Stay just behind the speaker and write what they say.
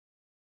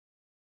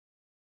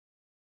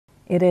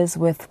It is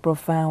with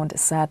profound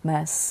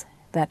sadness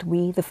that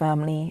we, the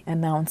family,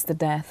 announce the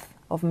death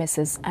of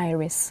Mrs.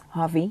 Iris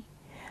Harvey,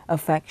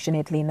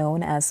 affectionately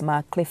known as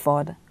Ma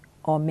Clifford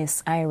or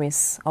Miss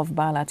Iris of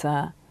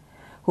Balata,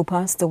 who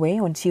passed away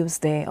on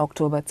Tuesday,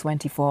 October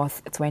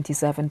 24th,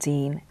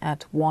 2017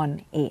 at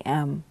 1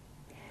 a.m.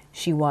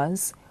 She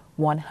was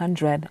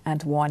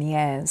 101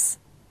 years.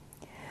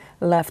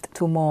 Left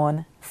to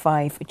mourn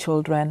 5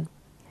 children: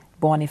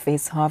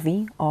 Boniface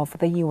Harvey of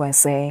the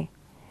USA,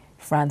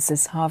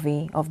 Francis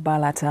Harvey of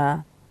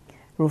Balata,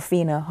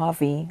 Rufina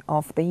Harvey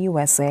of the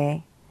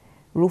USA,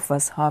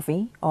 Rufus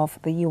Harvey of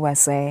the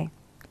USA,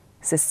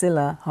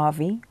 Cecilia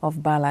Harvey of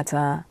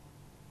Balata.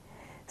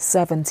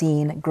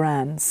 17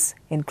 grands,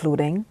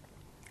 including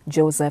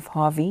Joseph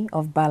Harvey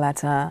of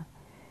Balata,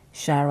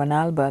 Sharon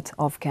Albert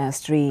of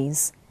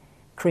Castries,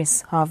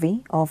 Chris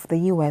Harvey of the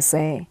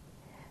USA,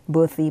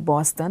 Berthy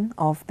Boston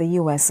of the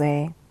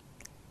USA,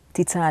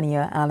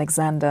 Titania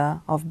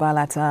Alexander of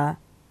Balata.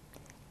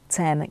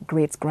 10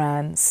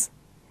 great-grands,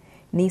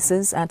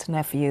 nieces and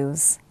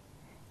nephews,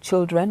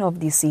 children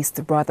of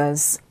deceased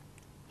brothers: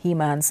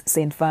 Hemans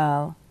St.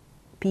 Val,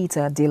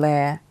 Peter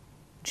Delaire,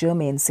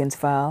 Germaine St.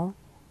 Val,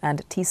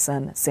 and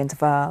Tisan St.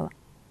 Val.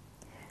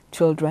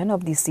 Children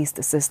of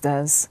deceased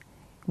sisters: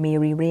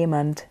 Mary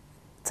Raymond,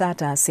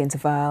 Tata St.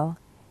 Val,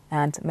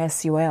 and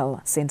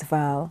Messuel St.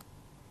 Val.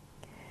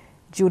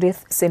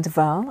 Judith St.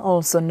 Val,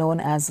 also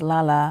known as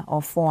Lala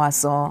of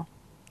Foasaw,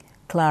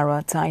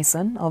 Clara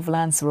Tyson of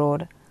Lance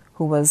Road,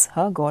 who was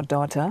her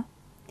goddaughter,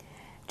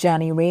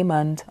 Janny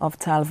Raymond of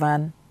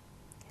Talvan,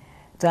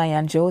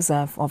 Diane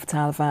Joseph of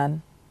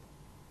Talvan,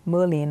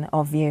 Merlin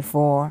of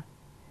Vieux-Fort,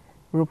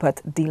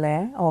 Rupert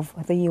Delaire of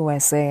the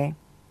USA,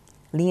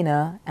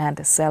 Lena and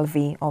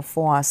Selvi of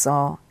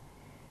Foasaw,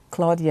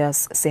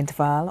 Claudius St.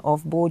 Val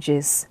of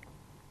Bourges,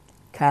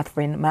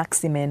 Catherine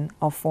Maximin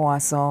of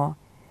Foasaw,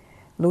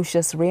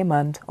 Lucius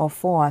Raymond of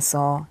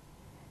Foasaw,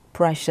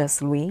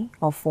 Precious Louis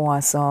of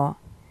Foasaw,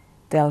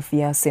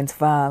 Delphia St.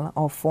 Val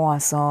of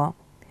Foasaw,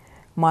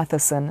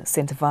 Matheson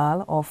St.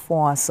 Val of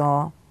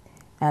Foasaw,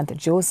 and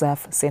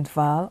Joseph St.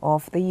 Val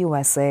of the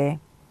USA.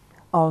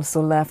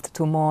 Also left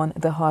to mourn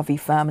the Harvey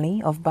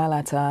family of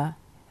Balata,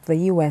 the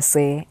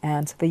USA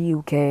and the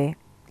UK,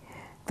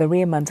 the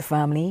Raymond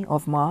family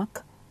of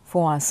Mark,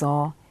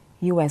 Foasaw,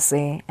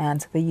 USA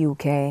and the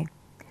UK,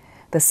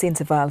 the St.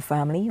 Val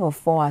family of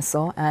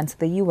Foasaw and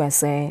the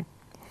USA,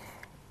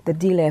 the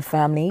Delaire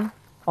family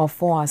of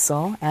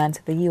Foasaw and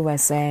the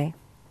USA,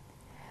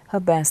 her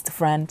best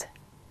friend,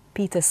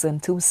 Peterson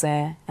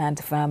Toussaint and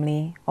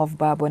family of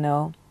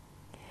Barboneau,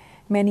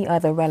 many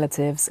other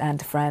relatives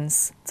and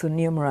friends, too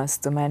numerous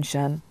to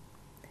mention.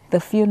 The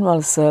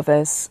funeral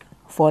service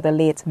for the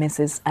late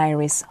Mrs.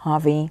 Iris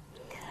Harvey,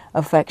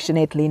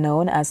 affectionately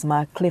known as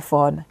Ma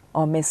Clifford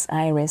or Miss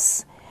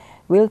Iris,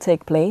 will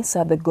take place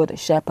at the Good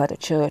Shepherd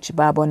Church,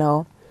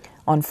 Barboneau,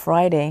 on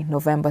Friday,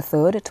 November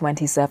 3rd,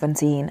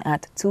 2017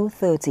 at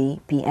 2:30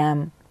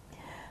 p.m.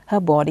 Her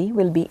body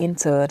will be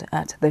interred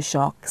at the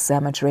Choc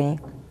Cemetery.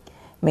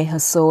 May her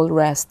soul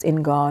rest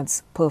in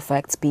God's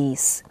perfect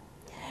peace.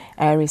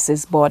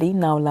 Iris's body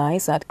now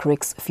lies at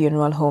Crick's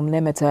Funeral Home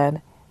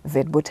Limited,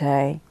 Vide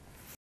Bouteille.